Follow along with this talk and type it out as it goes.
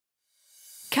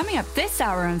Coming up this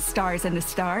hour on Stars and the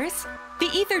Stars, the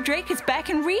Ether Drake is back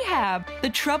in rehab. The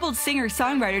troubled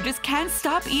singer-songwriter just can't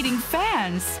stop eating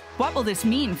fans. What will this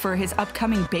mean for his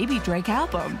upcoming Baby Drake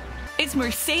album? Is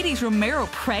Mercedes Romero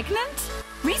pregnant?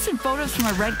 Recent photos from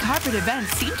a red carpet event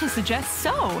seem to suggest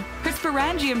so. Her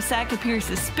sporangium sac appears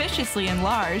suspiciously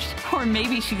enlarged, or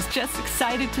maybe she's just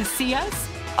excited to see us?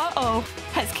 Uh-oh,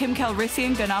 has Kym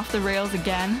Calrissian gone off the rails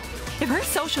again? If her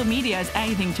social media is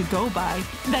anything to go by,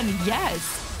 then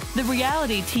yes. The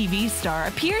reality TV star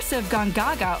appears to have gone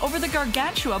gaga over the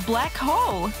gargantua black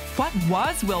hole. What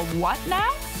was will what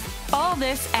now? All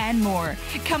this and more,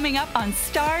 coming up on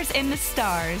Stars in the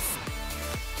Stars.